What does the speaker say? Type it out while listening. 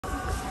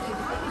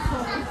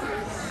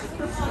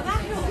And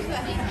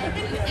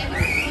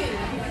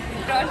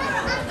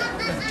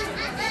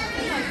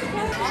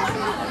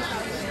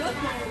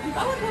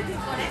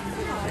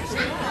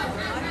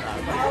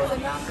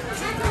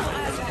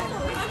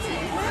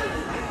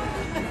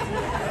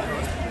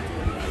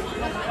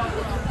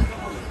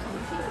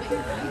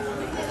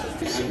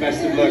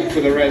best of luck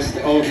for the rest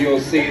of your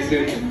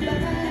season.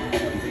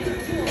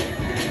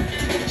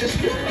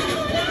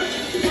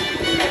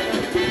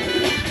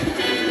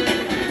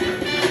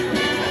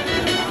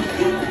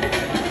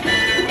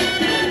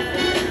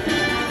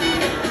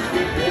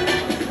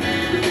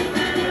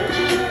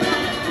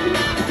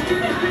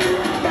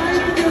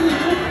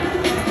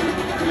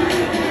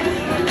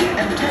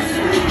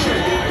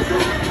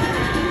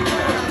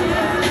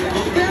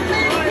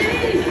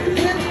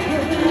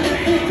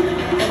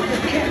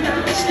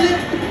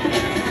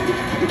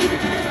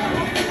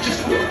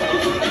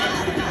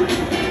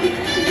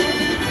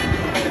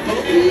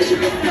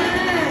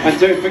 And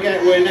don't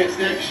forget, we're next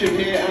in action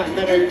here at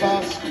Meadow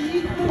Park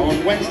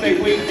on Wednesday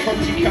week,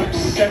 Conti Cup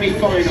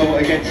semi-final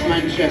against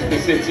Manchester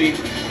City.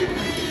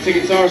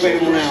 Tickets are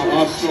available now,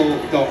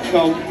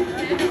 arsenal.com.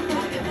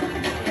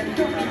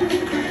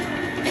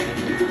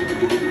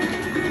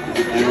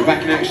 And we're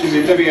back in action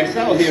in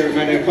WSL here at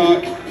Meadow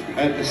Park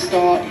at the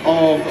start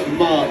of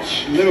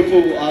March.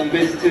 Liverpool are the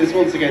visitors.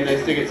 Once again,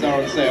 those tickets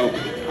are on sale,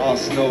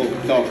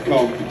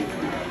 arsenal.com.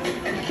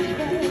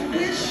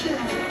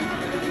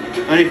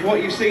 And if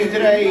what you've seen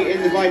today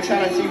in the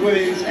Vitality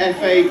Women's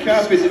FA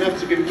Cup is enough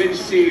to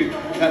convince you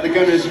that the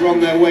Gunners are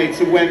on their way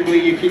to Wembley,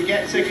 you can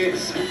get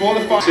tickets for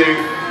the final. 2,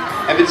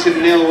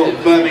 Everton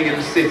 0,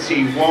 Birmingham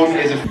City 1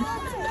 is a...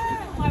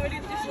 Why would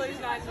you just lose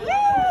 9?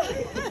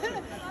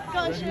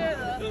 Got a shirt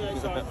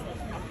though.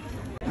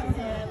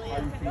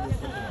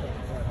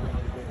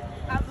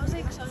 I was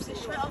in because I was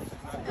just straight off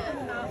at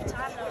half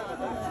time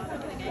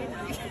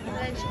and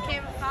then she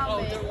came and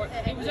found me at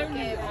the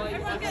game.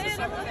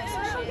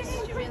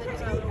 She really does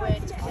have a way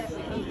to get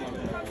me.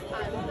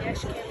 And yeah,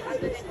 she came and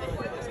then it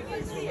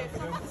made me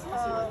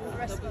for the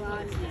rest of my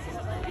life.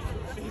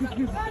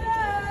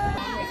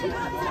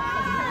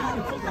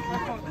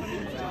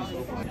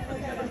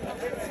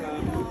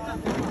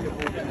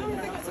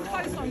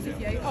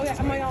 Oh yeah,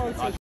 am I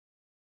on?